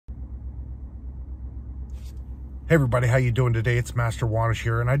Hey everybody, how you doing today? It's Master Wanish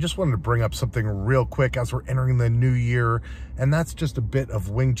here, and I just wanted to bring up something real quick as we're entering the new year, and that's just a bit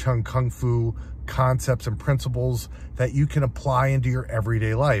of Wing Chun Kung Fu concepts and principles that you can apply into your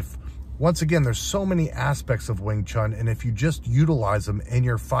everyday life. Once again, there's so many aspects of Wing Chun, and if you just utilize them in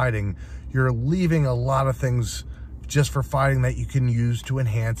your fighting, you're leaving a lot of things just for fighting that you can use to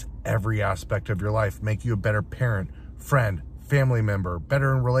enhance every aspect of your life, make you a better parent, friend, family member,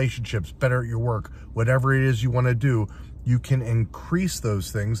 better in relationships, better at your work, whatever it is you want to do, you can increase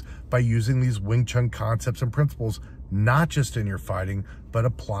those things by using these Wing Chun concepts and principles, not just in your fighting, but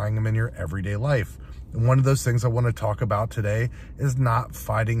applying them in your everyday life. And one of those things I want to talk about today is not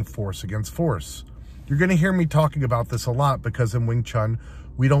fighting force against force. You're going to hear me talking about this a lot because in Wing Chun,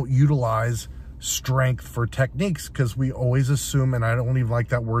 we don't utilize strength for techniques because we always assume, and I don't even like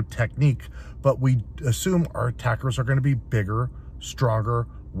that word technique, but we assume our attackers are going to be bigger, stronger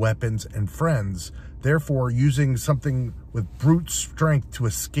weapons and friends. Therefore, using something with brute strength to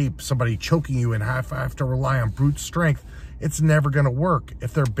escape somebody choking you and have to rely on brute strength, it's never going to work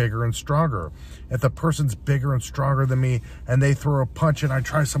if they're bigger and stronger. If the person's bigger and stronger than me and they throw a punch and I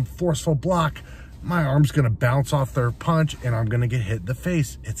try some forceful block, my arm's going to bounce off their punch and I'm going to get hit in the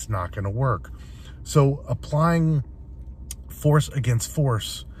face. It's not going to work. So applying force against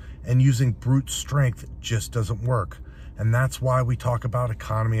force and using brute strength just doesn't work. And that's why we talk about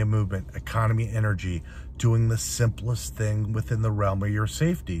economy of movement, economy of energy, doing the simplest thing within the realm of your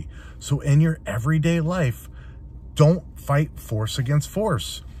safety. So in your everyday life, don't fight force against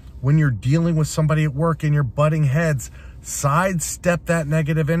force. When you're dealing with somebody at work and you're butting heads, sidestep that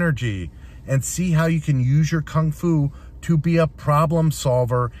negative energy and see how you can use your Kung Fu to be a problem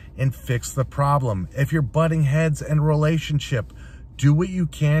solver and fix the problem. If you're butting heads in a relationship, do what you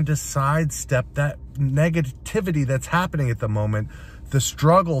can to sidestep that negativity that's happening at the moment, the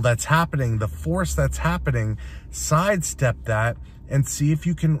struggle that's happening, the force that's happening, sidestep that and see if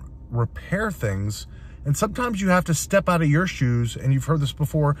you can repair things. And sometimes you have to step out of your shoes, and you've heard this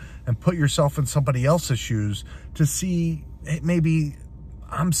before, and put yourself in somebody else's shoes to see, maybe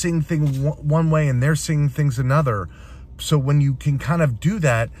I'm seeing things one way and they're seeing things another. So when you can kind of do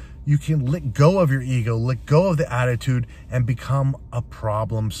that, you can let go of your ego, let go of the attitude, and become a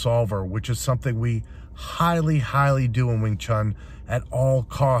problem solver, which is something we highly, highly do in Wing Chun at all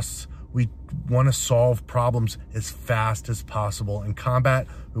costs. We want to solve problems as fast as possible. In combat,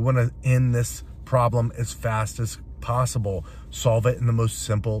 we want to end this problem as fast as possible, solve it in the most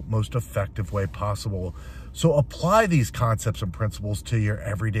simple, most effective way possible. So apply these concepts and principles to your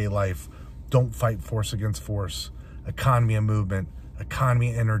everyday life. Don't fight force against force. Economy of movement,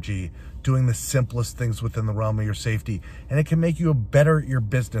 economy of energy, doing the simplest things within the realm of your safety. And it can make you better at your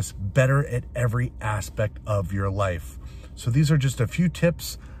business, better at every aspect of your life. So these are just a few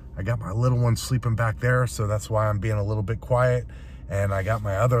tips. I got my little one sleeping back there, so that's why I'm being a little bit quiet. And I got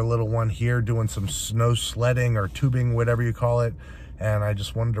my other little one here doing some snow sledding or tubing, whatever you call it. And I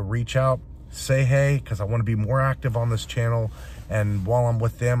just wanted to reach out, say hey, because I want to be more active on this channel. And while I'm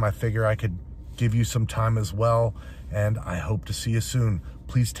with them, I figure I could give you some time as well, and I hope to see you soon.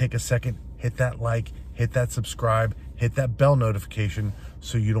 Please take a second, hit that like, hit that subscribe, hit that bell notification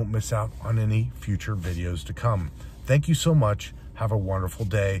so you don't miss out on any future videos to come. Thank you so much. Have a wonderful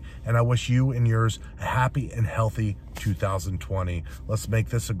day, and I wish you and yours a happy and healthy 2020. Let's make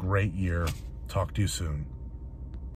this a great year. Talk to you soon.